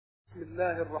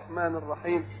الله الرحمن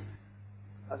الرحيم.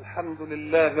 الحمد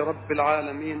لله رب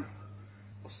العالمين،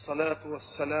 والصلاة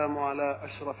والسلام على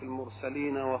أشرف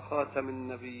المرسلين وخاتم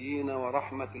النبيين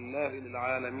ورحمة الله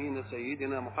للعالمين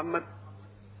سيدنا محمد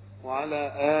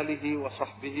وعلى آله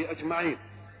وصحبه أجمعين.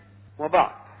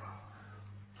 وبعد،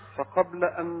 فقبل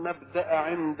أن نبدأ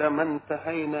عند ما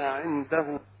انتهينا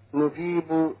عنده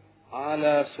نجيب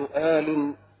على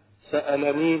سؤال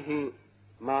سألنيه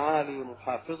معالي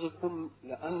محافظكم،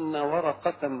 لأن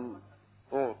ورقة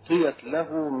أعطيت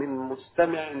له من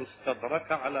مستمع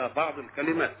استدرك على بعض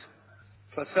الكلمات،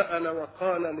 فسأل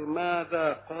وقال: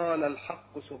 لماذا قال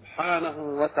الحق سبحانه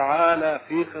وتعالى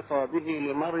في خطابه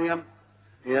لمريم: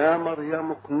 يا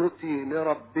مريم اقنتي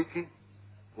لربك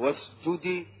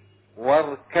واسجدي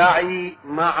واركعي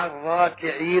مع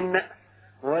الراكعين،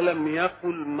 ولم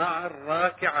يقل مع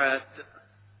الراكعات؟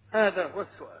 هذا هو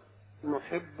السؤال.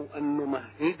 نحب أن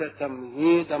نمهد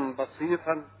تمهيدا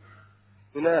بسيطا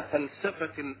إلى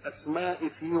فلسفة الأسماء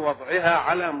في وضعها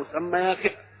على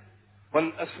مسمياتها.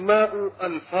 والأسماء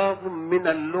ألفاظ من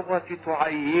اللغة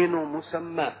تعين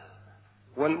مسماه،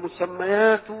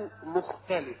 والمسميات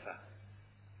مختلفة،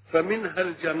 فمنها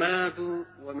الجماد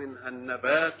ومنها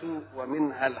النبات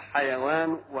ومنها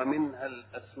الحيوان ومنها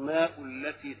الأسماء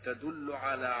التي تدل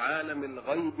على عالم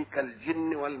الغيب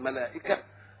كالجن والملائكة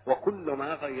وكل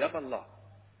ما غيب الله.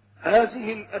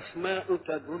 هذه الأسماء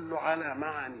تدل على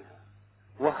معانيها،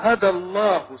 وهدى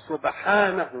الله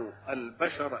سبحانه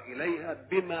البشر إليها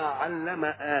بما علم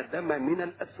آدم من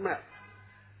الأسماء،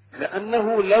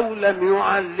 لأنه لو لم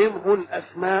يعلمه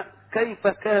الأسماء كيف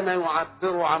كان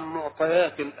يعبر عن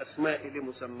معطيات الأسماء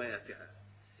لمسمياتها؟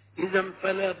 إذا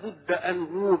فلا بد أن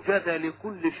يوجد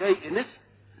لكل شيء اسم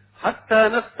حتى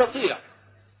نستطيع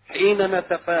حين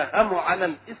نتفاهم على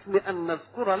الاسم أن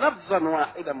نذكر لفظا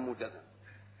واحدا موجدا.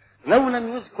 لو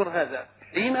لم يذكر هذا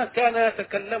حين كان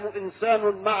يتكلم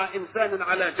إنسان مع إنسان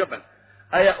على جبل،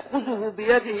 أيأخذه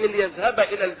بيده ليذهب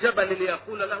إلى الجبل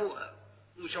ليقول له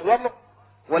يشاور،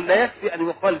 ولا يكفي أن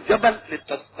يقال جبل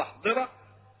لتستحضر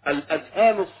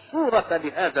الأذهان الصورة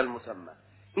لهذا المسمى؟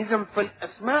 إذا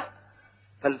فالأسماء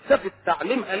فلسفة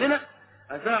تعليمها لنا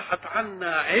أزاحت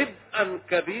عنا عبئا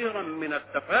كبيرا من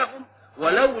التفاهم،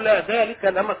 ولولا ذلك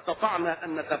لما استطعنا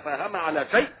أن نتفاهم على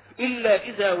شيء إلا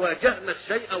إذا واجهنا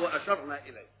الشيء وأشرنا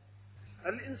إليه.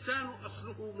 الإنسان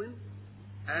أصله من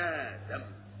آدم.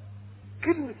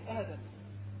 كلمة آدم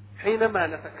حينما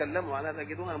نتكلم عنها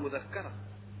نجدها مذكرة.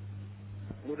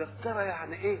 مذكرة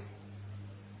يعني إيه؟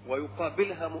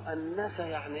 ويقابلها مؤنثة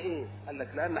يعني إيه؟ قال لك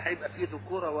لأن هيبقى فيه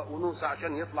ذكورة وأنوثة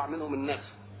عشان يطلع منهم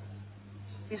الناس.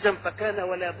 إذا فكان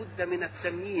ولا بد من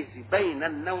التمييز بين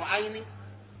النوعين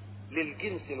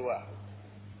للجنس الواحد.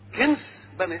 جنس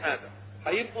بني آدم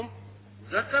هيبقوا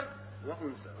ذكر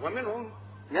وأنثى، ومنهم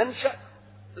ينشأ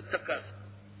التكاثر.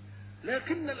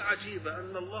 لكن العجيب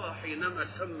أن الله حينما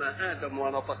سمى آدم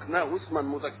ونطقناه اسما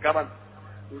مذكرا،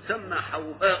 وسمى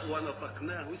حواء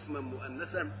ونطقناه اسما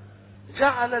مؤنثا،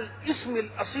 جعل الاسم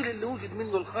الأصيل اللي وجد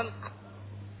منه الخلق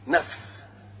نفس.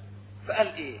 فقال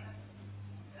إيه؟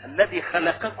 الذي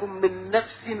خلقكم من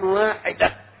نفس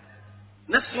واحدة.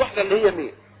 نفس واحدة اللي هي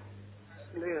مين؟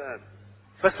 اللي هي آدم.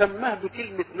 فسماه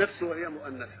بكلمة نفس وهي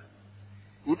مؤنثة.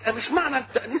 يبقى مش معنى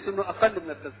التأنيث انه اقل من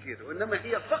التذكير، وانما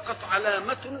هي فقط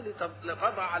علامة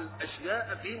لتضع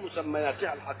الاشياء في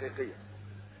مسمياتها الحقيقية.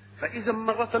 فاذا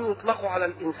مرة يطلق على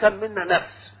الانسان منا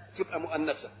نفس تبقى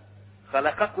مؤنثة.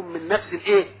 خلقكم من نفس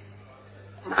ايه؟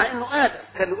 مع انه آدم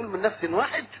كان يقول من نفس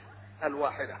واحد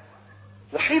الواحدة.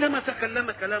 وحينما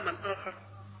تكلم كلاما اخر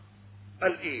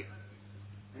قال ايه؟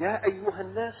 يا ايها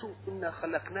الناس انا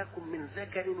خلقناكم من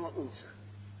ذكر وانثى.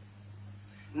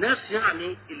 ناس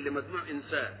يعني اللي مجموع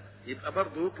انسان، يبقى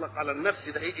برضه يطلق على النفس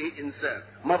ده ايه؟ انسان.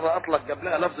 مره اطلق جاب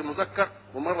لها لفظ مذكر،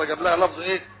 ومره جاب لها لفظ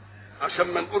ايه؟ عشان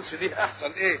ما نقولش دي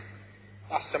احسن ايه؟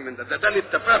 احسن من ده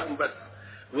للتفاهم بس.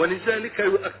 ولذلك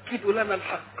يؤكد لنا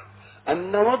الحق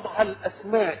ان وضع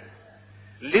الاسماء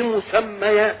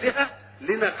لمسمياتها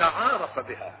لنتعارف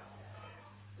بها.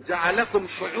 جعلكم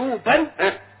شعوبا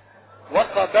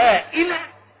وقبائل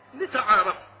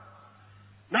لتعارفوا.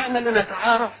 معنى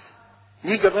لنتعارف،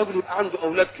 يجي الراجل يبقى عنده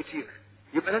اولاد كتير،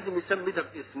 يبقى لازم يسمي ده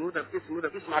باسم وده باسم وده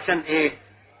باسم عشان ايه؟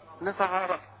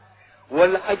 نتعارف.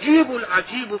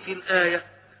 العجيب في الآية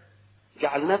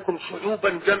جعلناكم شعوبا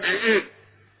جمع ايه؟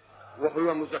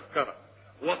 وهو مذكرة،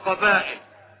 وقبائل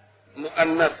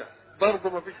مؤنثة برضه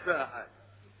ما فيش فيها حاجة.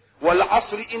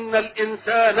 والعصر إن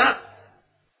الإنسان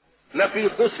لفي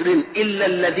خسر إلا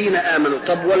الذين آمنوا.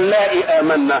 طب واللائي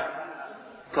آمنا؟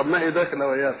 طب ما هي داخلة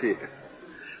وياه فيه.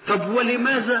 طب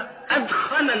ولماذا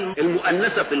أدخل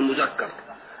المؤنثة في المذكر؟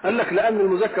 قال لك لأن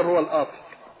المذكر هو الأصل.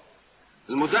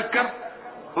 المذكر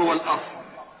هو الاصل،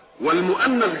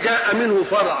 والمؤنث جاء منه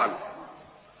فرعا،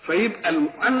 فيبقى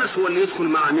المؤنث هو اللي يدخل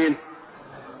مع مين؟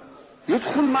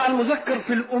 يدخل مع المذكر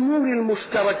في الامور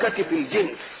المشتركة في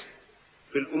الجنس،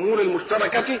 في الامور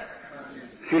المشتركة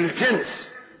في الجنس.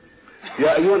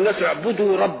 يا ايها الناس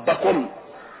اعبدوا ربكم،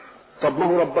 طب ما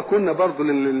هو ربكن برضه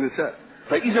للنساء،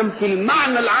 فاذا في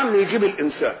المعنى العام يجيب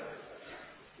الانسان،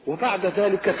 وبعد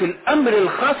ذلك في الامر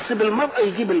الخاص بالمرأة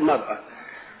يجيب المرأة.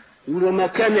 وما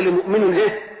كان لمؤمن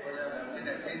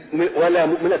ولا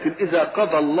مؤمنة اذا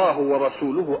قضى الله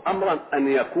ورسوله امرا ان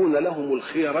يكون لهم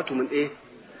الخيرة من ايه؟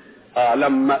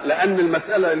 لان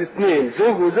المسألة الاثنين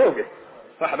زوج وزوجة،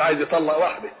 واحد عايز يطلق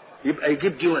واحدة يبقى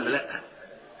يجيب دي ولا لا؟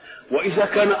 واذا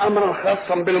كان امرا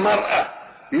خاصا بالمرأة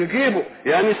يجيبه،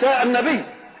 يا نساء النبي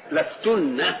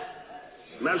لستن،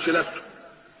 ما قالش لست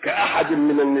كأحد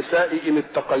من النساء إن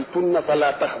اتقيتن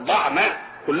فلا تخضعن،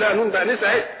 كلها نون بقى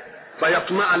نساء ايه؟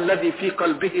 فيطمع الذي في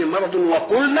قلبه مرض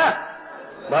وقلنا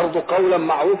برضه قولا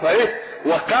معروفا ايه؟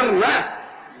 وقرنا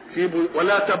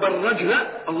ولا تبرجن.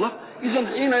 الله، إذا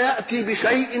حين يأتي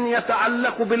بشيء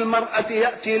يتعلق بالمرأة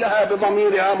يأتي لها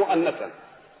بضميرها مؤنثا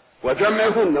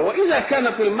وجمعهن، وإذا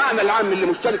كان في المعنى العام اللي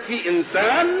مشترك فيه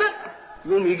إنسان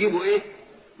يوم يجيبوا ايه؟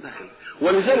 داخل.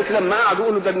 ولذلك لما قعدوا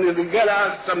يقولوا ده ان الرجال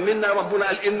احسن منا، ربنا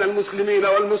قال ان المسلمين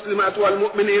والمسلمات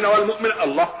والمؤمنين والمؤمنات،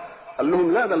 الله قال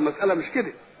لهم لا، ده المساله مش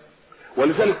كده.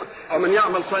 ولذلك ومن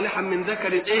يعمل صالحا من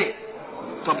ذكر ايه؟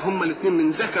 طب هما الاثنين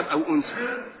من ذكر او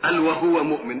انثى، قال وهو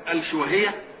مؤمن، قالش وهي،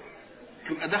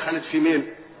 تبقى دخلت في مين؟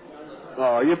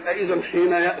 يبقى اذا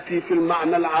حين ياتي في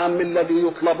المعنى العام الذي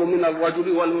يطلب من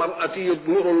الرجل والمراه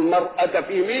يضمر المراه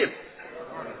في مين؟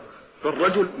 في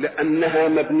الرجل، لأنها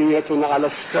مبنية على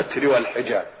الستر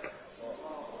والحجاب،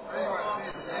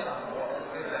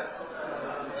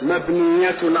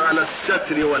 مبنية على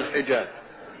الستر والحجاب،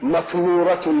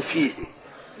 مطمورة فيه،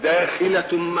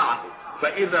 داخلة معه.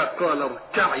 فإذا قال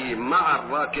اركعي مع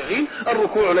الراكعين،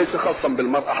 الركوع ليس خاصا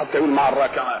بالمرأة حتى يقول مع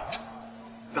الراكعات،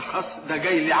 ده خاص، ده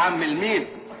جاي لعامل مين؟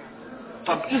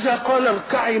 طب إذا قال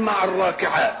اركعي مع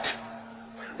الراكعات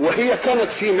وهي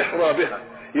كانت في محرابها،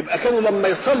 يبقى كانوا لما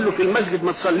يصلوا في المسجد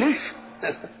ما تصليش؟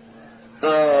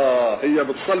 هي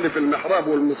بتصلي في المحراب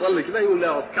والمصلي كده يقول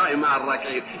لها اركعي مع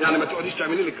الراكعين، يعني ما تقعديش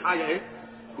تعملي لك حاجه ايه؟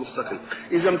 مستقل.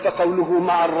 اذا فقوله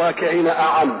مع الراكعين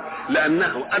اعم،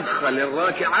 لانه ادخل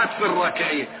الراكعات في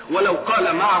الراكعين، ولو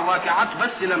قال مع الراكعات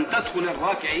بس لم تدخل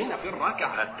الراكعين في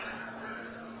الراكعات،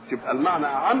 تبقى المعنى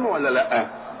اعم ولا لا؟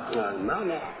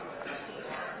 المعنى أعم.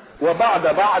 وبعد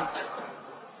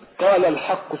قال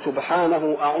الحق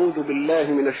سبحانه اعوذ بالله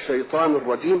من الشيطان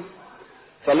الرجيم،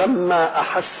 فلما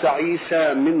احس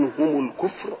عيسى منهم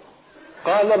الكفر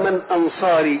قال من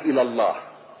انصاري الى الله،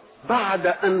 بعد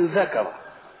ان ذكر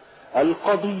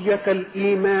القضية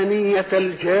الايمانية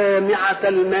الجامعة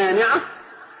المانعة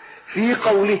في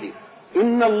قوله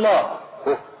ان الله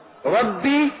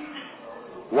ربي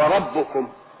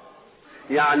وربكم،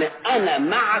 يعني انا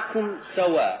معكم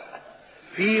سواء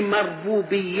في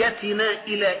مربوبيتنا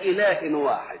الى اله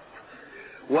واحد،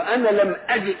 وانا لم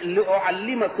اجئ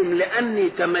لاعلمكم لاني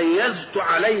تميزت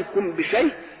عليكم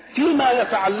بشيء، فيما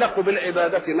يتعلق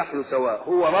بالعبادة نحن سواء،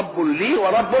 هو رب لي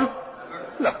ورب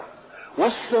لكم.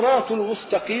 والصراط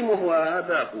المستقيم هو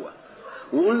هذا هو.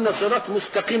 وقلنا صراط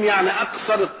مستقيم يعني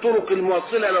اقصر الطرق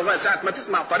الموصلة الى الله. ساعة ما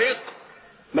تسمع طريق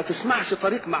ما تسمعش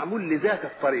طريق معمول لذات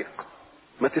الطريق،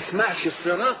 ما تسمعش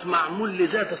الصراط معمول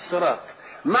لذات الصراط،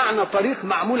 معنى طريق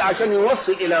معمول عشان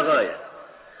يوصل الى غاية،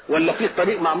 ولا في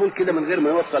طريق معمول كده من غير ما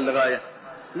يوصل لغاية؟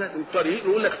 لازم طريق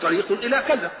يقول لك طريق الى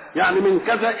كذا، يعني من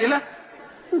كذا الى.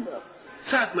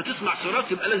 ساعة ما تسمع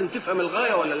صراط يبقى لازم تفهم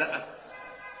الغاية ولا لا؟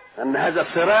 ان هذا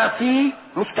صراطي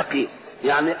مستقيم،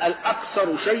 يعني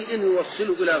الاقصر شيء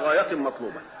يوصل الى غاية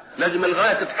مطلوبة. لازم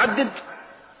الغاية تتحدد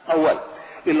اولا،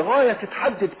 الغاية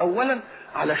تتحدد اولا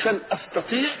علشان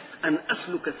استطيع ان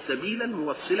اسلك السبيل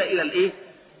الموصل الى الايه؟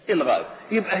 الغاية.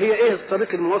 يبقى هي ايه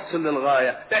الطريق الموصل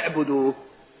للغاية؟ اعبدوه.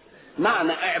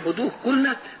 معنى اعبدوه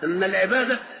قلنا ان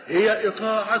العبادة هي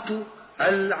اطاعة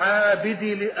العابد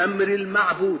لامر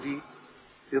المعبود،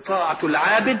 اطاعة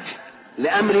العابد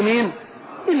لامر مين؟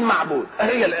 المعبود،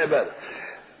 هي العبادة.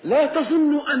 لا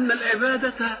تظنوا ان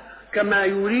العبادة كما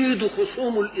يريد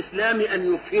خصوم الاسلام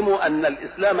ان يفهموا ان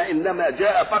الاسلام انما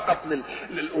جاء فقط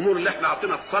للامور اللي احنا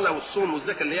عطينا الصلاه والصوم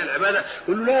والزكاه اللي هي العباده.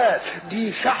 يقولوا لا،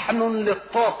 دي شحن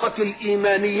للطاقه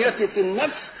الايمانيه في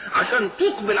النفس عشان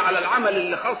تقبل على العمل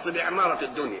اللي خاص بعماره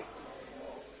الدنيا.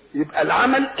 يبقى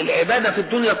العمل العباده في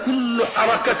الدنيا كل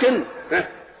حركه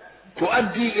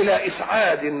تؤدي الى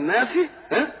اسعاد الناس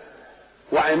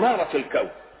وعماره الكون.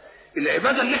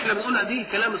 العبادة اللي احنا بنقولها دي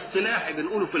كلام اصطلاحي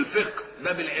بنقوله في الفقه،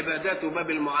 باب العبادات وباب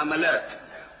المعاملات،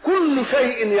 كل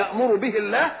شيء يأمر به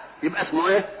الله يبقى اسمه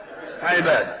ايه؟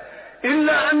 عبادة.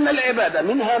 إلا أن العبادة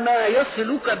منها ما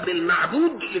يصلك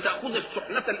بالمعبود لتأخذ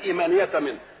السحنة الإيمانية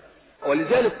منه.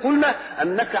 ولذلك قلنا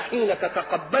أنك حين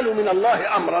تتقبل من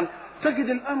الله أمرا تجد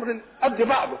الأمر قد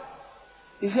بعضه.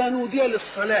 إذا نودي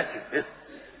للصلاة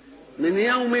من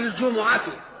يوم الجمعة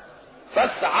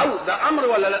فاسعوا، ده أمر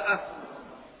ولا لا؟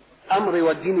 أمر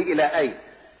يوديني إلى أين؟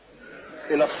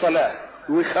 إلى الصلاة.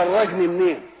 ويخرجني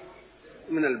منين؟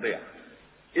 من البيع.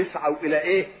 اسعوا إلى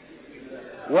إيه؟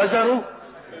 وزروا.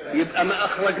 يبقى ما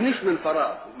أخرجنيش من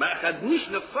فراغ، ما أخذنيش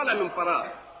للصلاة من فراغ،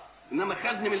 إنما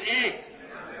خدني من إيه؟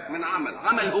 من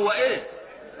عمل هو إيه؟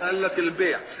 قال لك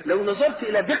البيع. لو نظرت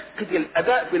إلى دقة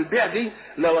الأداء في البيع دي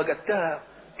لوجدتها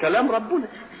كلام ربنا.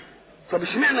 طب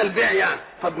اشمعنى البيع يعني؟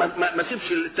 طب ما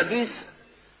سيبش التدريس،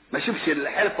 ما سيبش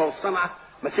الحرفة والصنعة،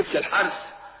 ما سيبش الحرث؟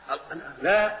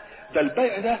 لا، ده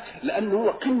البيع ده لأنه هو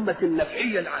قمة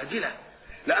النفعية العاجلة.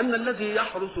 لأن الذي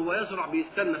يحرث ويزرع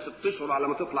بيستنى 6 أشهر على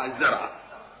ما تطلع الزرعة،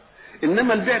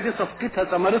 إنما البيع دي صفقتها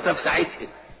ثمرتها في ساعتها.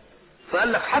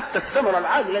 فقال لك حتى الثمرة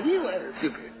العاجلة دي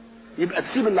سيبها. يبقى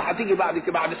تسيب اللي هتيجي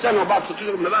بعد سنة وبعد 6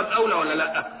 أشهر، من باب أولى ولا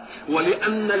لا؟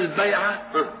 ولأن البيع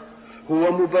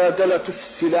هو مبادلة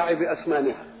السلع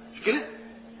بأثمانها، مش كده؟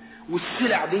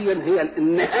 والسلع دي هي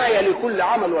النهاية لكل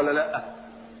عمل ولا لا؟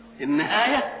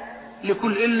 النهاية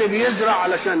لكل اللي بيزرع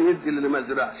علشان يدي اللي ما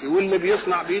زرعش، واللي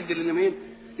بيصنع بيدي اللي مين.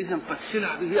 اذا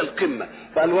فالسلع دي هي القمه.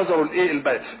 فقال وزروا الايه؟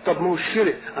 البيع. طب ما هو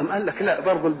الشرع قام قال لك لا،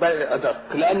 برضه البيع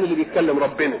ادق، لان اللي بيتكلم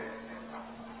ربنا.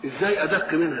 ازاي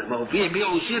ادق منها؟ ما هو في بيع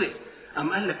وشراء.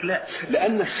 قام قال لك لا،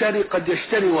 لان الشاري قد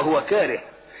يشتري وهو كاره،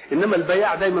 انما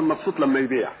البياع دايما مبسوط لما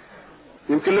يبيع.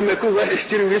 يمكن لما يكون رايح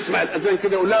يشتري ويسمع الاذان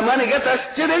كده يقول لا، ما انا جيت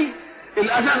اشتري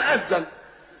الاذان اذن،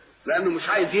 لانه مش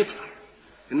عايز يدفع.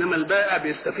 انما البائع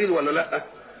بيستفيد ولا لا؟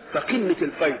 فقمه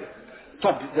الفايده.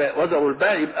 طب وزروا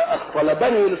البائع يبقى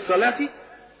طلبني للصلاه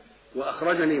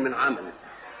واخرجني من عملي،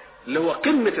 اللي هو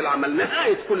قمه العمل،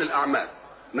 نهايه كل الاعمال.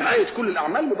 نهايه كل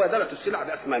الاعمال مبادله السلع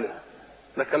باثمانها.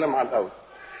 ده كلام على الاول.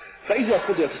 فاذا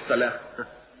قضيت الصلاه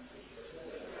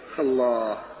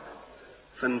الله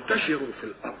فانتشروا في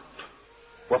الارض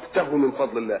وابتغوا من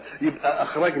فضل الله. يبقى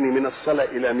اخرجني من الصلاه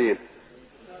الى مين؟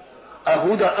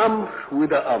 اهو ده امر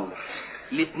وده امر،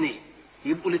 الاثنين.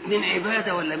 يبقوا الاثنين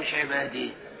عباده ولا مش عباده؟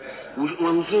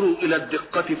 وانظروا الى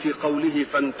الدقه في قوله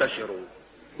فانتشروا.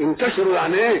 انتشروا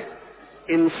يعني ايه؟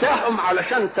 انساهم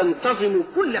علشان تنتظموا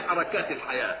كل حركات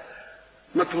الحياه.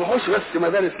 ما تروحوش بس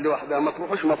مدارس لوحدها، ما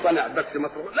تروحوش مصانع بس، ما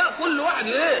تروحوش، لا، كل واحد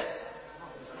ايه؟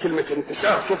 كلمه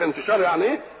انتشار. شوف انتشار يعني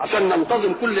ايه؟ عشان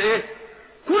ننتظم كل ايه؟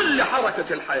 كل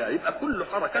حركه الحياه. يبقى كل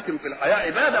حركه في الحياه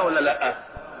عباده ولا لا؟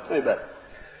 عباده.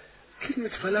 كلمة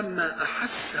فلما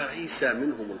أحس عيسى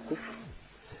منهم الكفر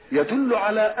يدل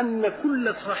على أن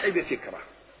كل صاحب فكرة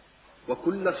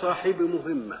وكل صاحب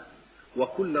مهمة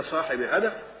وكل صاحب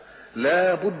هدف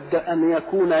لا بد أن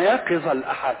يكون يقظ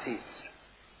الأحاسيس.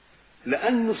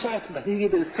 لأنه ساعة ما تيجي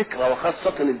بالفكرة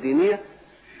وخاصة الدينية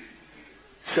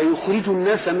سيخرج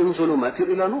الناس من ظلمات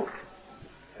إلى نور.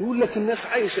 يقول لك الناس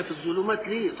عايشة في الظلمات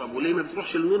ليه؟ طب وليه ما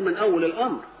بتروحش النور من أول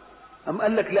الأمر؟ أم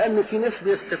قال لك لأن في ناس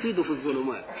بيستفيدوا في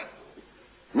الظلمات،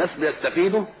 ناس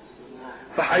بيستفيدوا،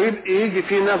 فهيبقى يجي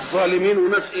في ناس ظالمين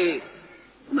وناس ايه؟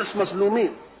 ناس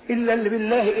مظلومين. الا اللي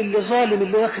بالله اللي ظالم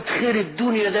اللي واخد خير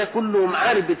الدنيا ده كله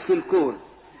ومعربت في الكون،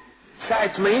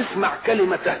 ساعة ما يسمع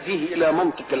كلمة تهديه الى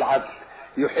منطق العدل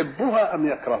يحبها ام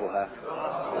يكرهها؟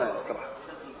 يكرهها.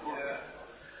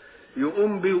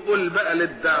 يقوم بيقول بقى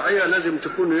للداعية لازم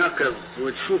تكون يقظ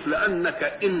وتشوف، لانك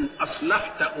ان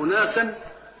اصلحت اناسا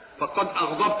فقد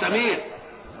اغضبت مين؟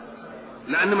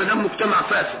 لان ما دام مجتمع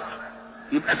فاسد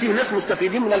يبقى فيه ناس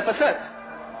مستفيدين من الفساد.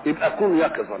 يبقى كن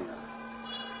يقظا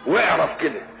واعرف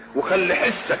كده وخلي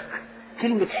حسك.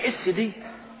 كلمة حس دي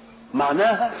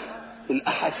معناها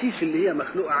الاحاسيس اللي هي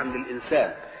مخلوقة عند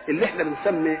الانسان، اللي احنا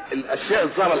بنسمي الاشياء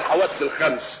الظاهرة، الحواس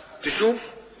الخمس. تشوف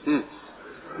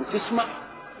وتسمع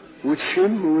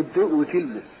وتشم وتدوق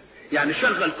وتلمس. يعني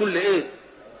شغل كل ايه؟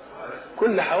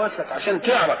 كل حواسك عشان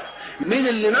تعرف مين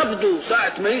اللي نبضه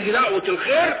ساعة ما يجي دعوة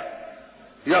الخير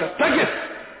يرتجف،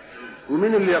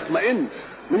 ومين اللي يطمئن،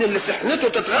 مين اللي سحنته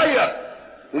تتغير،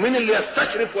 ومين اللي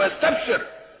يستشرف ويستبشر.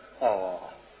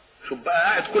 شوف بقى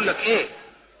قاعد كلك ايه؟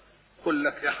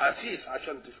 كلك احاسيس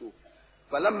عشان تشوف.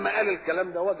 فلما قال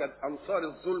الكلام ده وجد انصار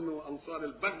الظلم وانصار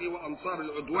البغي وانصار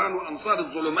العدوان وانصار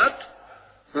الظلمات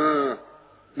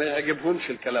ما يعجبهمش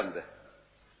الكلام ده.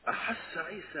 احس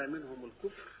عيسى منهم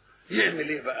الكفر، يعمل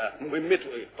ايه بقى؟ مهمته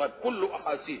ايه؟ طيب كله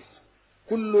احاسيس،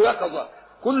 كله يقظه،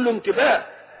 كله انتباه،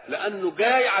 لانه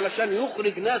جاي علشان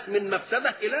يخرج ناس من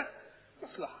مفسده الى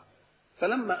مصلحه.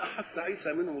 فلما احس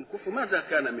عيسى منهم الكفر ماذا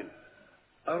كان منه؟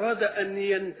 أراد أن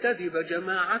ينتدب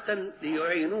جماعة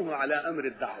ليعينوه على أمر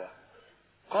الدعوة.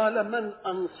 قال: من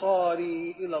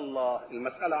أنصاري إلى الله؟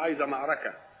 المسألة عايزة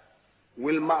معركة،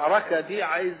 والمعركة دي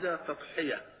عايزة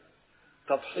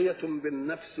تضحية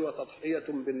بالنفس وتضحية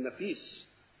بالنفيس،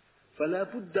 فلا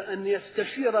بد أن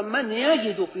يستشير من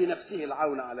يجد في نفسه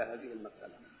العون على هذه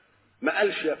المسألة. ما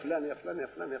قالش يا فلان يا فلان يا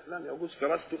فلان يا فلان يجوز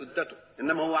فراسته ادته،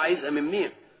 إنما هو عايزها من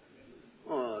مين؟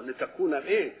 لتكون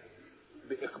إيه؟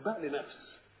 بإقبال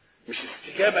نفس، مش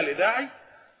استجابة لداعي،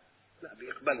 لا،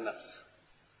 بإقبال نفس.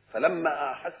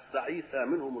 فلما أحس عيسى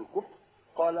منهم الكفر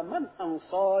قال: من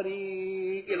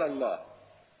أنصاري إلى الله؟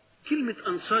 كلمة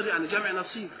أنصاري يعني جمع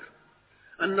نصير.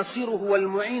 النصير هو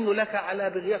المعين لك على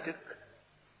بغيتك.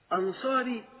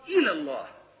 أنصاري إلى الله،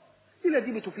 إلى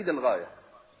دي بتفيد الغاية.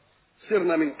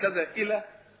 سرنا من كذا إلى،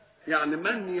 يعني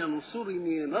من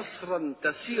ينصرني نصرا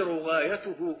تسير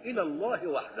غايته إلى الله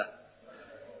وحده،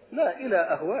 لا إلى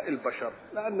أهواء البشر.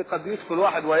 لأن قد يدخل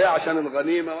واحد وياه عشان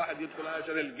الغنيمة، واحد يدخل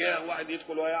عشان الجاه، واحد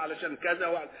يدخل وياه علشان كذا،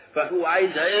 واحد فهو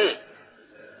عايز إيه؟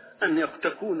 أن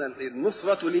تكون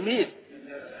النصرة لمين؟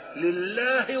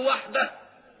 لله وحده.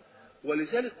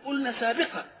 ولذلك قلنا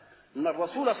سابقا أن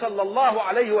الرسول صلى الله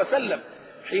عليه وسلم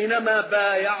حينما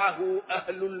بايعه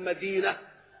أهل المدينة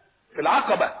في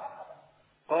العقبة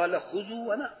قال: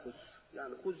 خذوا ونأخذ،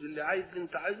 يعني خذ اللي عايز اللي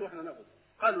انت عايزه واحنا ناخذ.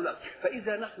 قالوا: لا،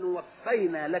 فإذا نحن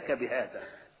وفينا لك بهذا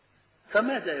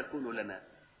فماذا يكون لنا؟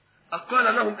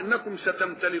 أقال لهم: إنكم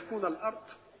ستمتلكون الأرض،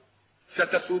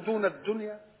 ستسودون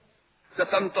الدنيا،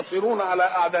 ستنتصرون على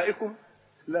أعدائكم؟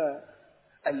 لا،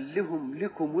 قال لهم: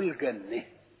 لكم الجنة.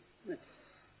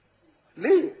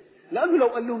 ليه؟ لأنه لو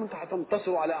قال لهم: انتوا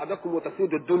هتنتصروا على أعدائكم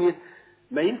وتسودوا الدنيا،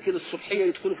 ما يمكن الصبحية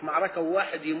يدخلوا في معركة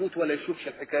وواحد يموت ولا يشوفش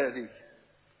الحكاية دي.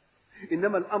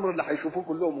 إنما الأمر اللي هيشوفوه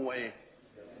كلهم هو إيه؟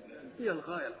 هي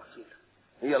الغاية الأصيلة.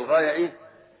 هي الغاية إيه؟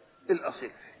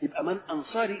 الأصيلة. يبقى من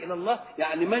أنصاري إلى الله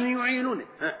يعني من يعينني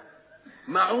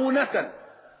معونة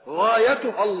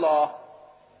غايتها الله،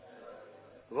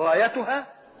 غايتها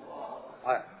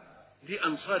دي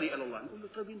أنصاري إلى الله. نقول له: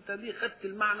 طيب أنت ليه خدت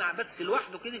المعنى بس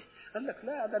لوحده كده؟ قال لك: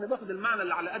 لا، ده أنا باخد المعنى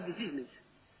اللي على قد ذهني.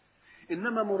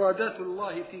 إنما مرادات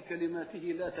الله في كلماته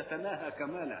لا تتناهى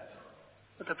كمالا،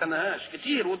 ما تتناهاش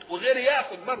كتير، وغير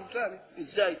ياخد برضه ثاني.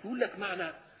 ازاي؟ يقول لك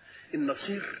معنى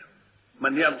النصير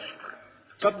من ينصر.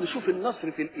 طب نشوف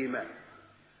النصر في الإيمان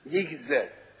يجي ازاي.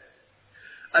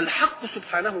 الحق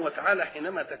سبحانه وتعالى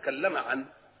حينما تكلم عن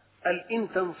قال: إن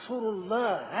تنصروا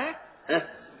الله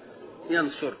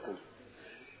ينصركم.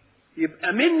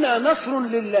 يبقى منا نصر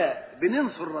لله،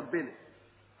 بننصر ربنا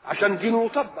عشان دينه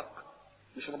يطبق.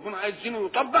 مش ربنا عايز دينه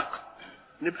يطبق،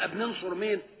 نبقى بننصر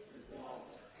مين؟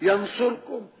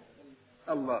 ينصركم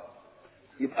الله.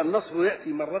 يبقى النصر يأتي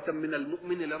مرة من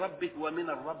المؤمن لربه ومن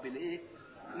الرب لإيه؟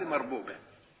 لمربوبه.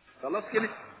 خلاص كده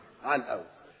على الأول.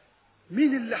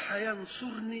 مين اللي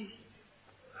هينصرني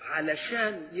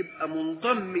علشان يبقى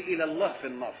منضم إلى الله في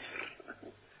النصر؟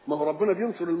 ما هو ربنا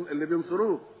بينصر اللي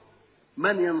بينصروه.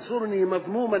 من ينصرني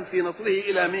مضموما في نصره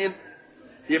إلى مين؟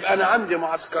 يبقى أنا عندي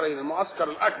معسكرين،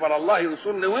 المعسكر الأكبر الله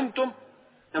ينصرني، وانتم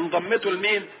انضمتوا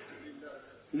لمين؟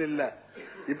 لله.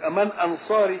 يبقى من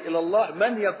أنصاري إلى الله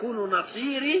من يكون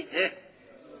نصيري.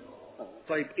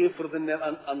 طيب افرض ان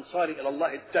أنصاري إلى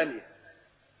الله الثانية،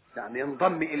 يعني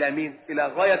ينضم إلى مين؟ إلى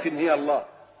غاية هي الله.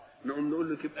 نقول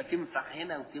له: تبقى تنفع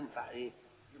هنا وتنفع إيه؟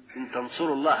 إن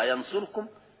تنصروا الله ينصركم،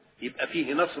 يبقى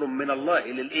فيه نصر من الله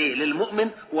للإيه؟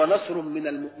 للمؤمن، ونصر من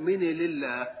المؤمن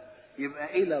لله.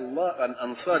 يبقى إلى الله أن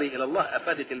أنصاري إلى الله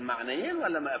أفادت المعنيين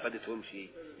ولا ما أفادتهم شيء؟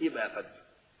 يبقى أفادت.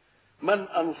 من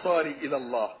أنصاري إلى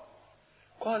الله؟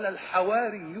 قال: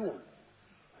 الحواريون.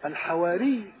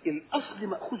 الحواري الأصل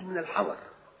مأخوذ من الحور،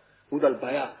 وده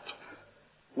البياض،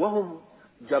 وهم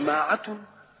جماعة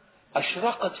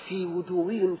أشرقت في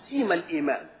وجوههم سيما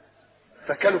الإيمان،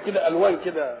 فكانوا كده ألوان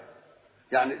كده،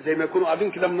 يعني زي ما يكونوا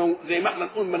قاعدين كده زي ما احنا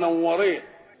نقول منورين.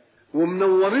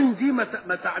 ومنورين دي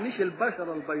ما تعنيش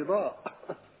البشرة البيضاء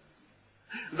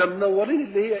ده منورين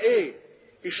اللي هي ايه؟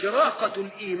 إشراقة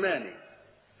الإيمان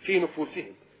في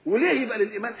نفوسهم. وليه يبقى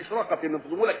للإيمان إشراقة في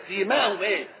نفوسهم؟ يقول لك سيماهم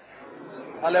ايه؟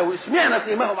 على سمعنا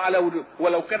سيماهم على وجوه،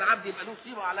 ولو كان عبد يبقى له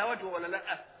سيمه على وجهه ولا لا؟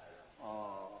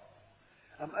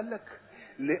 أم قال لك: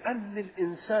 لأن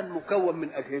الإنسان مكون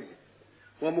من أجهزة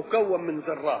ومكون من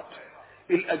ذرات.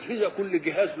 الأجهزة كل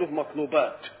جهاز له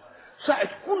مطلوبات. ساعة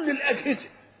كل الأجهزة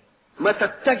ما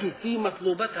تتجه في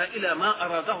مطلوباتها إلى ما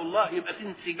أراده الله يبقى في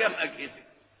انسجام أجهزة.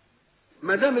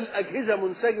 ما دام الأجهزة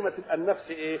منسجمة تبقى النفس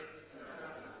إيه؟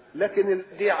 لكن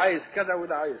دي عايز كذا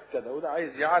وده عايز كذا وده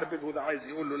عايز يعربد وده عايز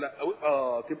يقول له لا.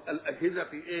 تبقى الأجهزة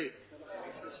في إيه؟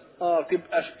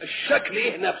 تبقى الشكل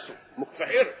إيه نفسه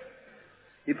مكفحر.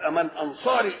 يبقى من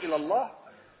أنصاري إلى الله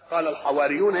قال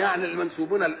الحواريون يعني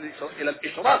المنسوبون الى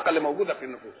الاشراقه اللي موجوده في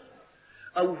النفوس.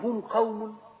 او هم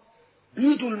قوم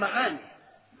بيدوا المعاني،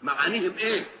 معانيهم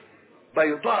ايه؟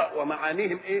 بيضاء،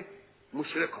 ومعانيهم ايه؟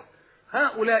 مشرقه.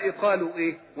 هؤلاء قالوا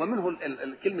ايه؟ ومنه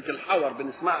كلمه الحور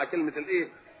بنسمعها، كلمه الايه؟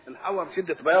 الحور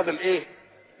شده بياض الايه؟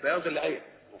 بياض العين.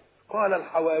 قال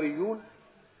الحواريون،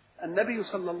 النبي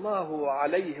صلى الله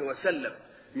عليه وسلم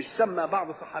مش سمى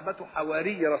بعض صحابته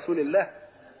حواري رسول الله،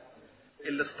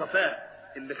 اللي اصطفاه،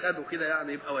 اللي خده كده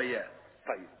يعني يبقى وياه.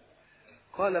 طيب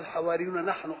قال الحواريون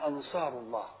نحن انصار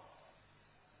الله.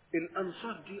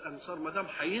 الانصار دي انصار ما دام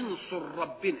هينصر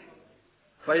ربنا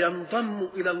فينضم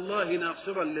الى الله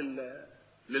ناصرا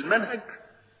للمنهج،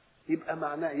 يبقى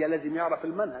معناه يا لازم يعرف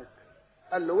المنهج.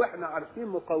 قال له واحنا عارفين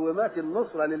مقومات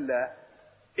النصره لله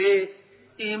ايه؟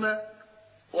 ايمان.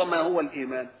 وما هو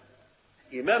الايمان؟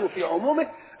 ايمان في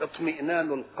عمومه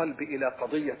اطمئنان القلب الى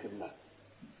قضيه ما.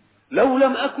 لو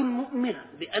لم اكن مؤمنا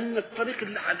بان الطريق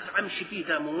اللي همشي فيه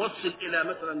ده موصل الى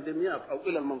مثلا دمياط او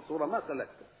الى المنصوره ما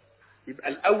سلكته، يبقى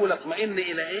الاول اطمئن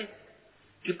الى ايه؟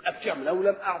 تبقى بتعمل. لو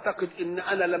لم اعتقد ان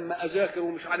انا لما اذاكر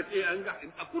ومش عارف ايه انجح،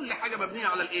 يبقى كل حاجه مبنيه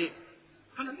على الايه؟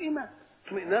 على الايمان،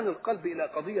 اطمئنان القلب الى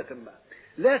قضيه ما.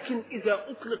 لكن اذا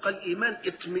اطلق الايمان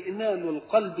اطمئنان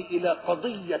القلب الى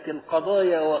قضيه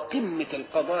القضايا وقمه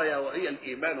القضايا وهي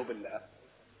الايمان بالله،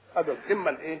 هذا القمه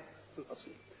الايه؟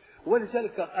 الاصيل.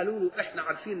 ولذلك قالوا له احنا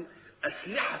عارفين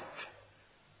اسلحه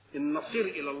النصير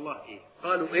الى الله ايه؟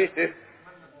 قالوا ايه؟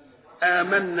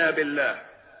 آمنا بالله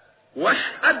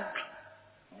واشهد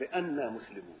بأننا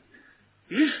مسلمون.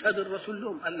 يشهد الرسول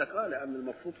لهم؟ قال لك لأن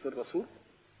المفروض في الرسول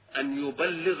أن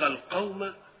يبلغ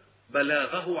القوم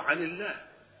بلاغه عن الله،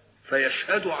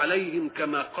 فيشهد عليهم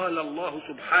كما قال الله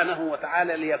سبحانه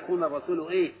وتعالى ليكون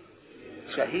الرسول ايه؟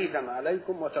 شهيدا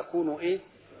عليكم وتكونوا ايه؟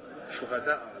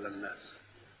 شهداء على الناس.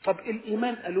 طب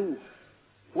الإيمان قالوه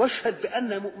واشهد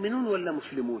بأننا مؤمنون ولا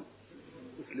مسلمون؟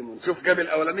 مسلمون. شوف جاب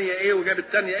الأولانية ايه وجاب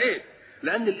الثانية ايه؟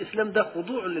 لأن الإسلام ده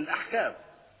خضوع للأحكام،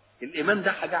 الإيمان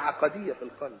ده حاجة عقدية في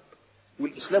القلب،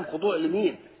 والإسلام خضوع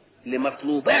لمين؟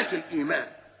 لمطلوبات الإيمان.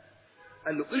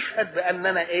 قال له اشهد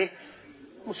بأننا ايه؟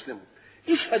 مسلمون.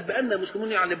 اشهد بأننا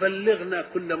مسلمون يعني بلغنا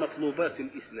كل مطلوبات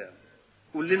الإسلام،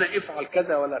 قول لنا افعل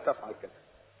كذا ولا تفعل كذا.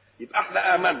 يبقى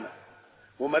احنا آمنا،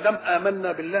 وما دام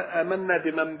آمنا بالله آمنا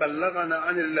بمن بلغنا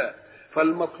عن الله،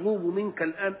 فالمطلوب منك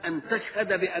الآن أن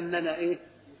تشهد بأننا ايه؟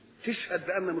 تشهد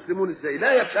بأننا مسلمون. ازاي؟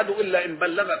 لا يشهد إلا إن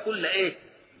بلغ كل ايه؟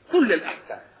 كل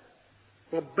الأحكام.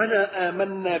 ربنا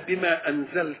آمنا بما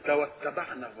أنزلت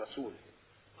واتبعنا الرسول.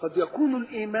 قد يكون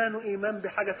الإيمان إيمان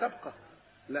بحاجة سابقة،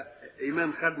 لا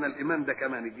إيمان خدنا الإيمان ده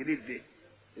كمان الجديد ده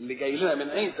اللي جاي لنا من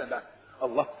عيسى ده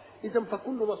الله. إذا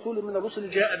فكل رسول من الرسل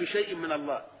جاء بشيء من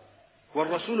الله،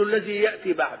 والرسول الذي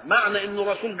يأتي بعد معنى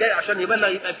إنه رسول جاي عشان يبلغ،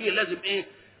 يبقى فيه لازم إيه؟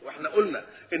 وإحنا قلنا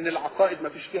إن العقائد ما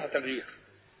فيش فيها تغيير،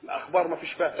 الأخبار ما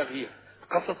فيش فيها تغيير،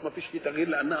 القصص ما فيش فيه تغيير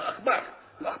لأنها أخبار،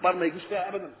 الأخبار ما يجيش فيها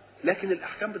أبدا، لكن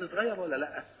الأحكام بتتغير ولا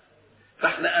لا؟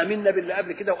 فإحنا آمنا باللي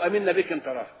قبل كده وآمنا بك أنت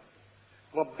راه.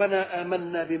 ربنا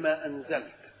آمنا بما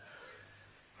أنزلت.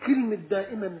 كلمة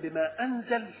دائما بما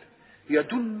أنزل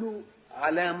يدل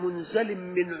على منزل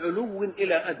من علو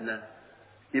إلى أدنى.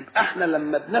 يبقى احنا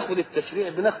لما بناخد التشريع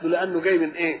بناخده لأنه جاي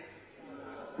من ايه؟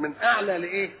 من أعلى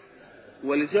لإيه؟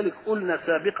 ولذلك قلنا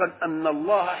سابقا أن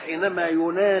الله حينما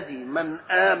ينادي من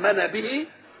آمن به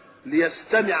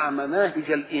ليستمع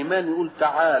مناهج الإيمان يقول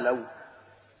تعالوا.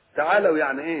 تعالوا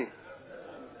يعني ايه؟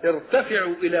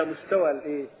 ارتفعوا إلى مستوى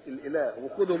الايه؟ الإله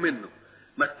وخذوا منه،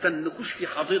 ما تتنكوش في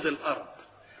حضيض الأرض.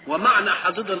 ومعنى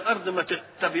حضيض الأرض ما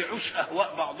تتبعوش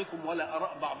أهواء بعضكم ولا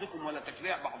آراء بعضكم ولا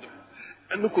تشريع بعضكم،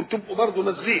 أنكم تبقوا برضو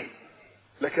نازلين.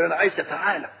 لكن أنا عايز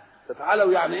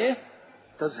تتعالوا يعني إيه؟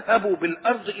 تذهبوا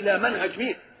بالأرض إلى منهج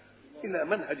مين؟ إلى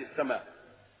منهج السماء.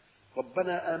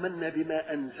 ربنا آمنا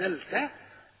بما أنزلت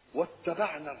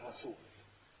واتبعنا الرسول.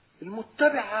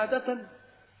 المتبع عادة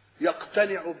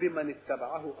يقتنع بمن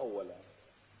اتبعه أولا،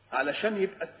 علشان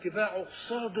يبقى اتباعه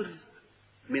صادر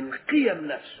من قيم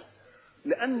نفسه.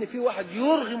 لأن في واحد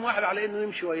يرغم واحد على إنه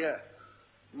يمشي وياه،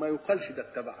 ما يقالش ده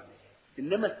اتبعني،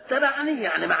 إنما اتبعني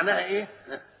يعني معناها إيه؟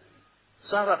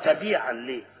 صار تبيعا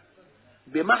ليه؟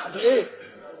 بمحض إيه؟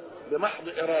 بمحض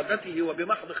إرادته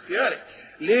وبمحض اختياره.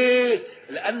 ليه؟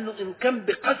 لأنه إن كان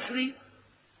بقسري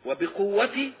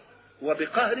وبقوتي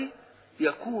وبقهري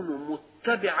يكون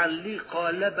متبعا لي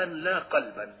قالبا لا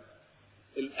قلبا.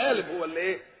 القالب هو اللي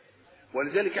إيه؟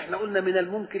 ولذلك احنا قلنا من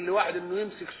الممكن لواحد انه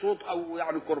يمسك صوت او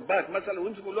يعني كربات مثلا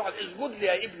ويمسك يقول لواحد اسجد لي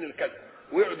يا ابن الكذا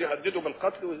ويقعد يهدده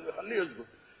بالقتل ويخليه يسجد،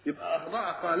 يبقى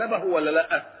اخضع قالبه ولا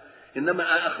لا؟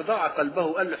 انما اخضع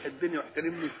قلبه قال له حبني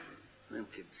واحترمني ما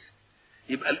يمكنش.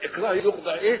 يبقى الاكراه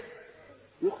يخضع ايه؟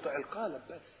 يخضع القالب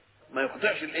بس، ما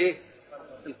يقطعش الايه؟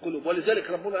 القلوب. ولذلك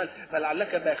ربنا قال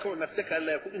فلعلك باخع نفسك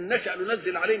الا يكون ان نشأ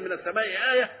ننزل عليهم من السماء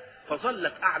آية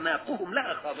فظلت اعناقهم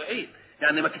لها خاضعين.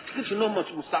 يعني ما تفتكرش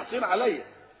انهم مستعصين عليا،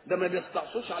 ده ما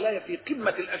بيستعصوش عليا في قمه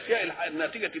الاشياء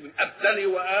الناتجه من ابتلي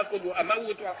واخذ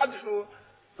واموت وحدش.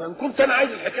 فان كنت انا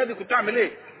عايز الحكايه دي كنت اعمل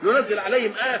ايه؟ ينزل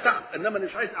عليهم آية تحت، انما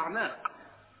مش عايز اعناق.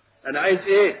 انا عايز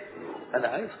ايه؟ انا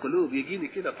عايز قلوب يجيني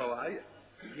كده طواعيه،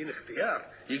 يجيني اختيار،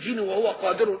 يجيني وهو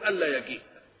قادر الا يجيب.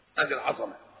 ادي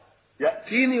العظمه،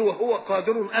 ياتيني وهو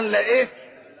قادر الا ايه؟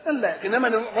 الا. انما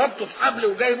انا ربطه في حبل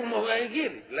وجايبه ما هو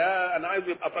هيجيني، لا انا عايز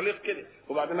يبقى طليق كده،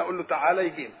 وبعدين اقول له تعالى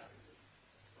يجيني.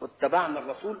 واتبعنا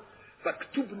الرسول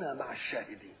فاكتبنا مع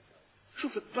الشاهدين.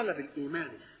 شوف الطلب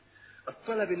الايماني،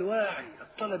 الطلب الواعي،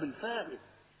 الطلب الفاهم.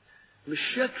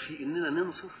 مش يكفي اننا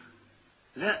ننصف،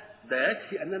 لا ده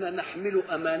يكفي اننا نحمل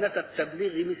امانه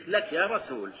التبليغ مثلك يا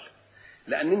رسول،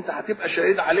 لان انت هتبقى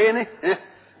شهيد علينا.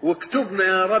 واكتبنا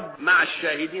يا رب مع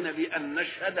الشاهدين بان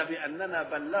نشهد باننا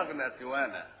بلغنا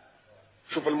سوانا.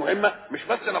 شوف المهمه، مش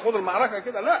بس ناخد المعركه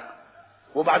كده، لا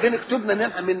وبعدين اكتبنا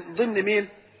نبقى من ضمن مين؟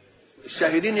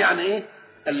 الشاهدين. يعني ايه؟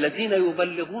 الذين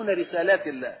يبلغون رسالات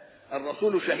الله.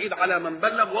 الرسول شهيد على من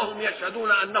بلغ وهم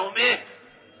يشهدون انهم ايه؟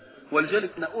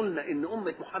 ولذلك قلنا ان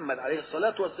امه محمد عليه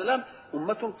الصلاه والسلام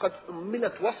امه قد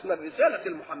املت وصل الرساله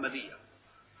المحمديه.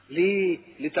 ليه؟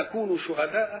 لتكونوا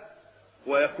شهداء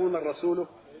ويكون الرسول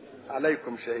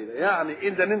عليكم شهيدا. يعني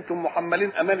اذا انتم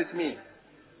محملين امانه مين؟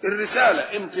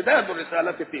 الرساله، امتداد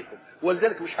الرساله فيكم.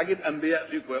 ولذلك مش هجيب انبياء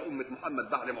فيكم يا امه محمد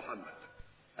بعد محمد.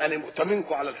 انا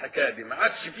مؤتمنكم على الحكايه دي، ما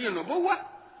عادش فيه نبوه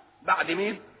بعد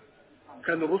مين؟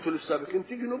 كان الرسل السابقين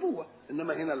تيجي نبوه،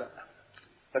 انما هنا لا.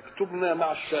 فاكتبنا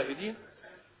مع الشاهدين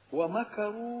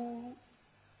ومكروا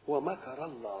ومكر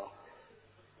الله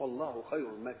والله خير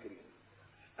الماكرين.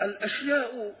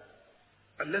 الاشياء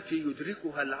التي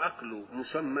يدركها العقل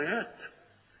مسميات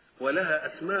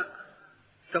ولها اسماء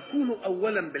تكون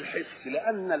اولا بالحس،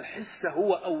 لان الحس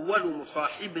هو اول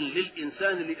مصاحب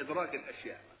للانسان لادراك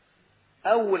الاشياء.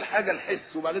 اول حاجه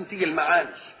الحس، وبعدين تيجي المعاني.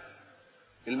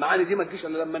 المعاني دي ما تجيش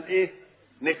الا لما ايه؟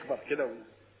 نكبر كده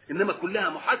انما كلها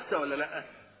محسه ولا لا؟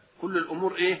 كل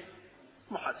الامور ايه؟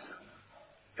 محسه.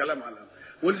 كلام على.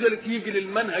 ولذلك يجي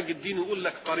للمنهج الديني يقول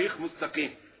لك طريق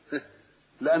مستقيم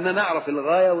لان نعرف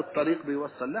الغايه والطريق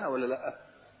بيوصل لها ولا لا؟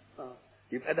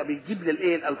 يبقى ده بيجيب لي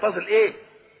الايه؟ الالفاظ الايه؟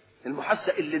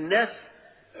 المحسه اللي الناس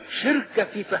شركه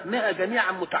في فهمها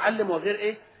جميعا، متعلم وغير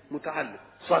ايه؟ متعلم،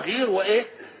 صغير وايه؟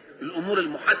 الامور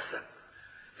المحسه.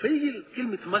 فيجي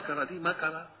كلمه مكر دي،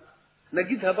 مكر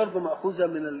نجدها برضه ماخوذه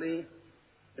من الايه؟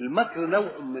 المكر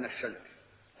نوع من الشجر.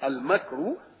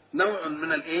 المكر نوع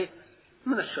من الايه؟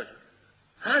 من الشجر.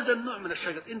 هذا النوع من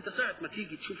الشجر انت ساعه ما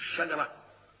تيجي تشوف الشجره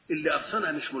اللي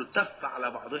اغصانها مش ملتفه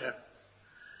على بعضها،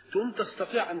 تقوم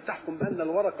تستطيع ان تحكم بان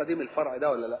الورقه دي من الفرع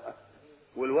ده ولا لا،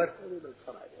 والورقه دي من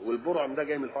الفرع ده، والبرعم ده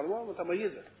جاي من الفرع ده،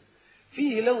 متميزه.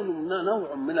 فيه لون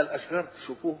نوع من الاشجار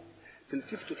تشوفوه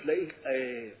تلتفتوا تلاقيه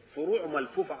فروع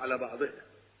ملفوفه على بعضها،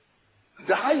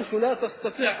 بحيث لا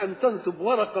تستطيع ان تنسب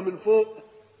ورقه من فوق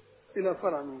الى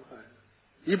فرع من فوق،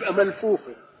 يبقى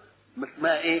ملفوفه.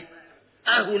 ما ايه؟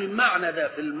 اهو المعنى ده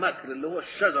في المكر اللي هو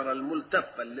الشجره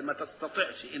الملتفه اللي ما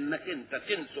تستطيعش انك انت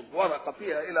تنسب ورقه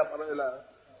فيها الى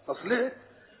اصلها.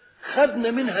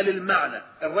 خدنا منها للمعنى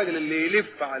الراجل اللي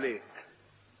يلف عليك،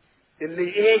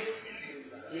 اللي ايه؟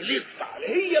 يلف عليك،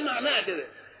 هي معناها كده.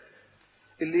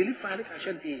 اللي يلف عليك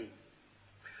عشان ايه؟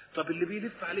 طب اللي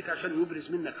بيلف عليك عشان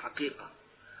يبرز منك حقيقه،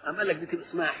 قام قال لك دي تبقى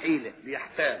اسمها حيله،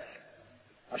 بيحتال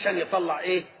عشان يطلع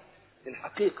ايه؟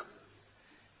 الحقيقه.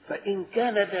 فإن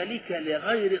كان ذلك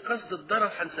لغير قصد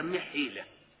الضرر هنسميه حيلة،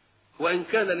 وإن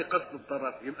كان لقصد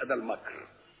الضرر يبقى ده المكر،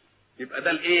 يبقى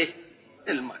ده الإيه؟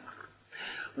 المكر.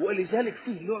 ولذلك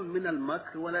فيه نوع من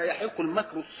المكر ولا يحق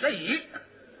المكر السيء،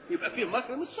 يبقى فيه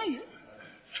مكر مش سيء،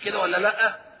 مش كده ولا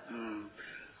لا؟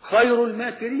 خير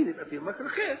الماكرين، يبقى فيه مكر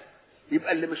خير.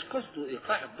 يبقى اللي مش قصده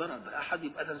إيقاع الضرر بأحد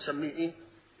يبقى ده نسميه إيه؟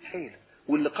 حيلة.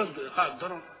 واللي قصده إيقاع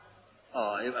الضرر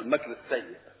يبقى المكر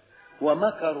السيء.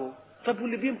 ومكروا. طب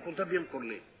واللي بيمكر ده بيمكر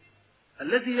ليه؟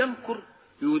 الذي يمكر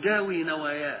يداوي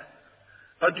نواياه،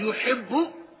 قد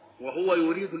يحب وهو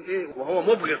يريد الايه؟ وهو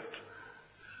مبغض،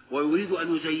 ويريد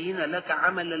ان يزين لك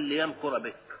عملا ليمكر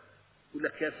بك. يقول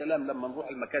لك يا سلام لما نروح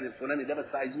المكان الفلاني ده،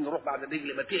 بس عايزين نروح بعد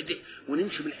رجل ما تهدي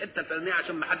ونمشي بالحته الفلانيه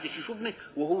عشان ما حدش يشوفني،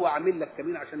 وهو عامل لك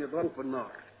كمين عشان يضربك في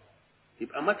النار.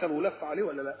 يبقى مكر ولف عليه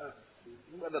ولا لا؟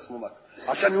 يبقى ده اسمه مكر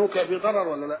عشان يوقع بضرر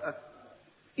ولا لا؟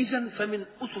 اذا فمن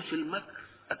اسس المكر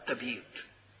التبييت،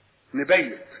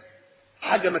 نبيت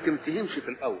حاجه ما تمتهمش في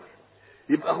الاول.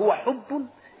 يبقى هو حب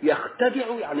يختدع،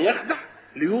 يعني يخدع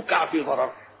ليوقع في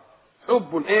ضرر.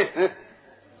 حب ايه؟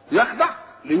 يخدع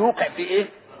ليوقع في ايه؟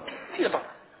 يقدر.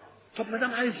 طب ما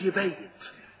دام عايز يبيت،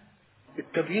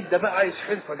 التبييت ده بقى عايز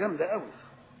حرفه جامده قوي،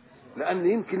 لان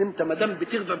يمكن انت ما دام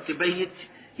بتقدر تبيت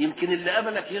يمكن اللي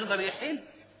قبلك يقدر يحل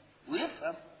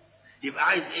ويفهم. يبقى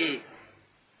عايز ايه؟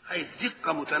 عايز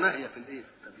دقه متناهيه في الايه؟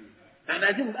 احنا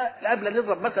عايزين بقى قبل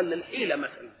نضرب مثل للحيله.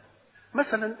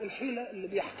 مثلا الحيله اللي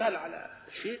بيحتال على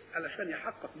شيء علشان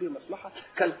يحقق به مصلحه،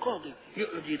 كالقاضي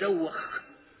يقعد يدوخ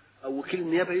او وكيل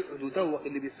النيابه يقعد يدوخ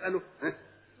اللي بيساله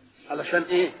علشان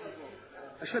ايه؟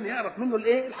 عشان يعرف منه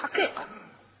الايه؟ الحقيقه.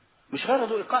 مش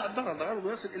غرضه ايقاع الضرر، ده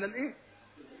غرضه يصل الى الايه؟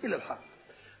 الى الحق.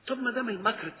 طب ما دام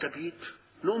المكر التبييت،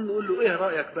 نقوم نقول له ايه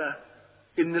رايك بقى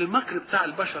ان المكر بتاع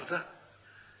البشر ده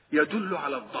يدل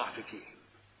على الضعف فيه،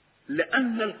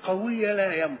 لان القوي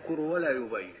لا يمكر ولا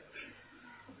يبيت،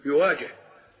 يواجه.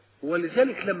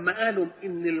 ولذلك لما قالوا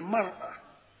ان المرأة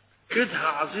كيدها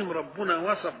عظيم، ربنا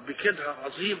وصف بكيدها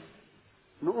عظيم،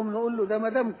 نقوم نقول له ده ما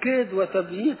دام كيد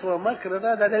وتبييت ومكر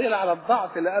ده دليل على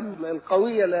الضعف، لان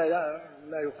القوي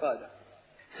لا يقادر.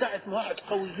 ساعة ما واحد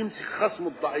قوي يمسك خصمه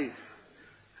الضعيف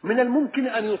من الممكن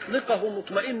ان يطلقه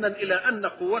مطمئنا الى ان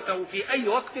قوته في اي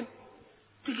وقت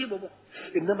تجيبه بقى.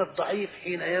 انما الضعيف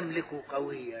حين يملك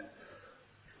قويا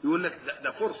يقول لك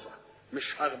ده فرصة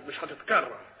مش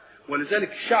هتتكرر.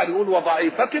 ولذلك الشاعر يقول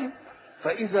وضعيفة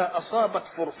فإذا أصابت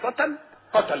فرصة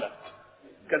قتلت،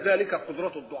 كذلك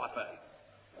قدرة الضعفاء.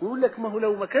 يقول لك ما هو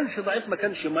لو ما كانش ضعيف ما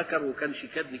كانش مكر وكانش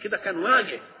كدني كده، كان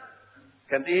واجه،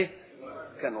 كان ايه؟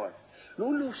 كان واجه.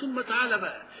 نقول له ثم تعالى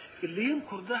بقى اللي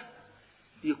يمكر ده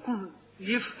يكون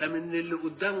يفهم ان اللي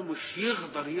قدامه مش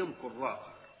يقدر يمكر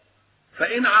راقه،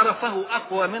 فإن عرفه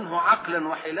أقوى منه عقلا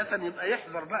وحيلة يبقى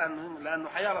يحذر بقى، لأنه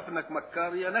هيعرف إنك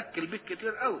مكار ينكل بك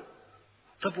كتير قوي.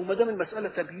 طب وما دام المسألة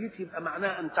تبييت يبقى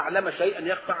معناها أن تعلم شيئا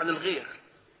يخفى عن الغير.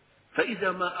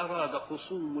 فإذا ما أراد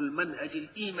خصوم المنهج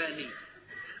الإيماني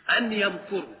أن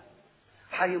يمكروا،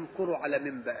 هيمكروا على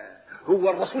من بقى؟ هو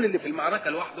الرسول اللي في المعركة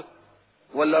لوحده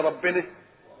ولا ربنا؟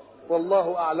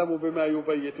 والله أعلم بما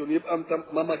يبيتون. يبقى أنت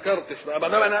ما مكرتش بقى، ما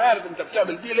دام أنا عارف أنت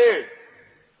بتعمل دي ليه،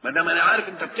 ما دام أنا عارف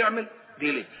أنت بتعمل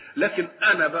دي ليه. لكن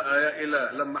انا بقى يا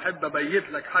اله لما احب ابيت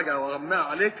لك حاجه واغماها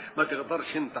عليك ما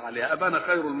تقدرش انت عليها، ابقى انا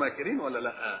خير الماكرين ولا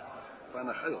لا؟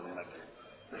 فانا خير الماكرين.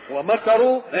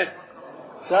 ومكروا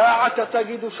ساعة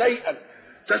تجد شيئا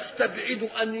تستبعد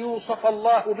ان يوصف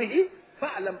الله به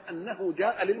فاعلم انه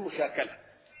جاء للمشاكله.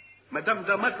 ما دام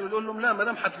ده مكر يقول لهم لا، ما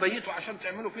دام هتبيتوا عشان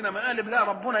تعملوا فينا مقالب، لا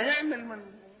ربنا يعمل من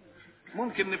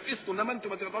ممكن نفقسكم، انما انتم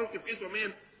ما تقدروش تفقسوا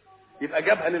مين؟ يبقى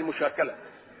جابها للمشاكله.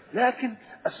 لكن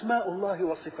أسماء الله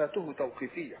وصفاته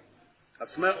توقيفية.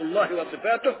 أسماء الله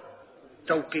وصفاته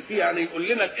توقيفية، يعني يقول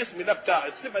لنا الاسم ده بتاع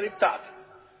الصفة دي بتاعتي.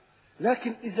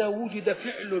 لكن إذا وجد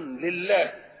فعل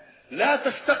لله لا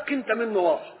تشتق أنت منه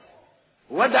واصف،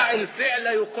 ودع الفعل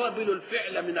يقابل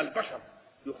الفعل من البشر.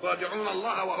 يخادعون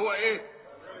الله وهو إيه؟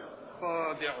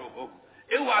 خادعهم.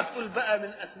 اوعى تقول بقى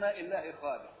من أسماء الله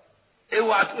خادع،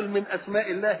 اوعى تقول من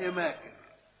أسماء الله ماكر.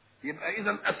 يبقى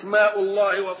إذن أسماء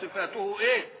الله وصفاته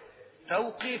إيه؟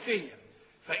 توقيفية.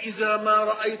 فإذا ما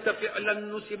رأيت فعلا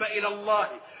نسب إلى الله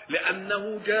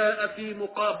لأنه جاء في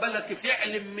مقابلة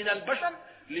فعل من البشر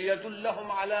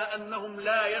ليدلهم على أنهم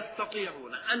لا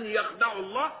يستطيعون أن يخدعوا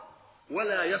الله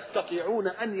ولا يستطيعون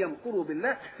أن يمكروا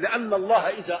بالله، لأن الله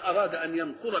إذا أراد أن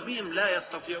يمكر بهم لا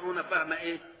يستطيعون فهم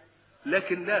إيه؟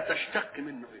 لكن لا تشتق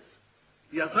منه إيه؟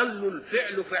 يظل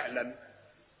الفعل فعلا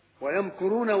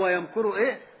ويمكرون ويمكروا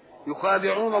إيه؟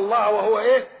 يخادعون الله وهو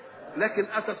إيه؟ لكن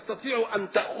أتستطيع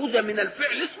أن تأخذ من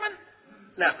الفعل اسما؟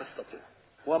 لا تستطيع.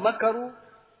 ومكروا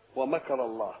ومكر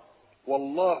الله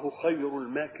والله خير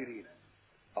الماكرين.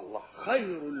 الله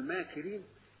خير الماكرين.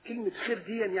 كلمة خير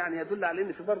دي يعني يدل على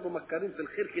ان في برضه مكارين في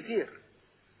الخير كتير،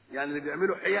 يعني اللي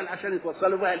بيعملوا حيل عشان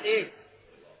يتوصلوا بها لايه؟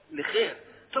 لخير.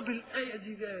 طب الآية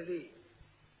دي جايه ليه؟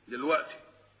 دلوقتي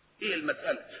ايه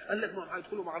المسألة؟ قال لك ما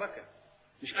هيدخلوا معركة،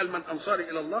 مش قال من أنصاري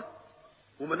إلى الله؟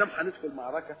 وما دام هندخل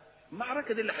معركة،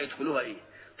 المعركة دي اللي هيدخلوها ايه؟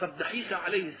 طب ده عيسى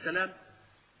عليه السلام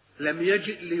لم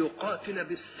يجئ ليقاتل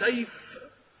بالسيف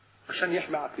عشان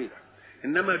يحمي عقيدة،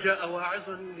 إنما جاء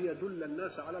واعظا ليدل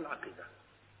الناس على العقيدة.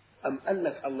 أم قال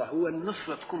لك الله هو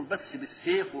النصرة تكون بس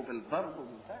بالسيف وبالضرب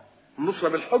وبالبتاع؟ النصرة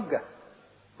بالحجة،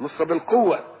 النصرة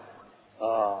بالقوة.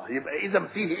 يبقى إذا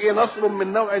فيه إيه؟ نصر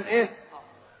من نوع إيه؟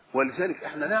 ولذلك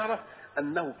إحنا نعرف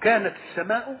أنه كانت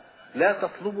السماء لا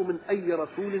تطلب من أي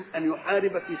رسول أن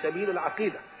يحارب في سبيل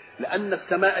العقيدة، لأن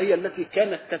السماء هي التي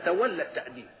كانت تتولى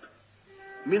التأديب.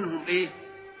 منهم إيه؟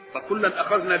 فكلا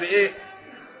أخذنا بإيه؟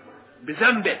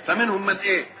 بذنبه، فمنهم من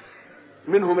إيه؟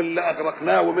 منهم اللي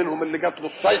أغرقناه، ومنهم اللي جات له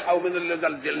الصيحة، ومن اللي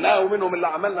زلزلناه، ومنهم اللي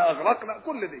عملنا أغرقنا.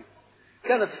 كل دي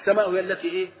كانت السماء هي التي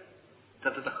إيه؟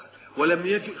 تتدخل. ولم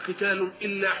يجئ قتال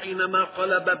إلا حينما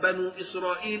قلب بنو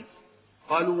إسرائيل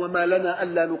قالوا وما لنا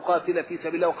ألا نقاتل في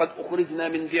سبيل الله وقد أخرجنا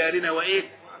من ديارنا وإيه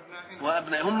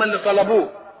وأبنائنا. هم اللي طلبوه.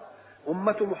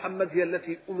 أمة محمد هي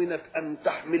التي أمنت أن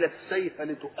تحمل السيف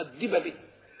لتؤدب به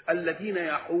الذين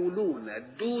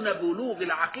يحولون دون بلوغ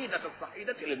العقيدة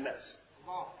الصحيحة للناس.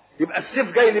 يبقى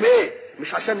السيف جاي ليه؟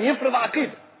 مش عشان يفرض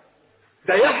عقيدة،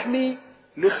 ده يحمي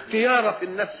الاختيار في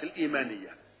النفس الإيمانية.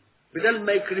 بدل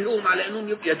ما يكرهوهم على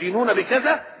أنهم يدينون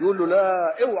بكذا يقول له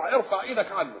لا اوعى ارفع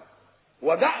ايدك عنه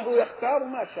ودعه يختار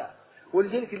ما شاء.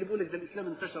 ولذلك اللي بيقول لك ده الإسلام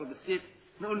انتشر بالسيف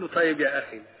نقول له طيب يا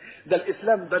أخي ده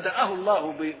الإسلام بدأه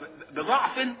الله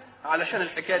بضعف علشان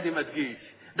الحكاية دي ما تجيش.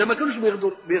 ده ما كانوش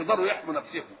بيقدروا يحموا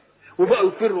نفسهم وبقوا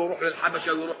يفروا ويروحوا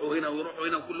للحبشة ويروحوا هنا ويروحوا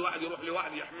هنا وكل واحد يروح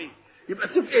لواحد يحميه. يبقى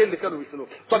السيف ايه اللي كانوا يسلوه؟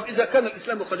 طب اذا كان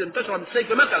الاسلام قد انتشر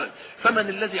بالسيف مثلا فمن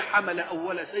الذي حمل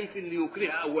اول سيف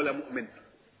ليكره اول مؤمن؟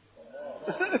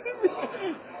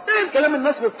 ايه الكلام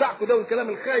النصب بتاعكم ده والكلام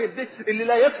الخايب ده اللي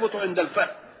لا يثبت عند الفهم؟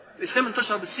 الاسلام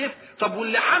انتشر بالسيف. طب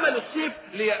واللي حملوا السيف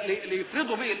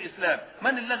ليفرضوا به الاسلام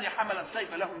من الذي حمل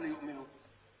السيف لهم ليؤمنوا؟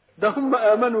 ده هم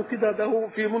امنوا كده، ده هو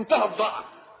في منتهى الضعف.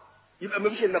 يبقى ما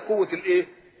فيش الا قوه الايه؟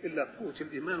 الا قوه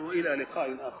الايمان. والى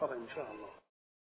لقاء اخر ان شاء الله.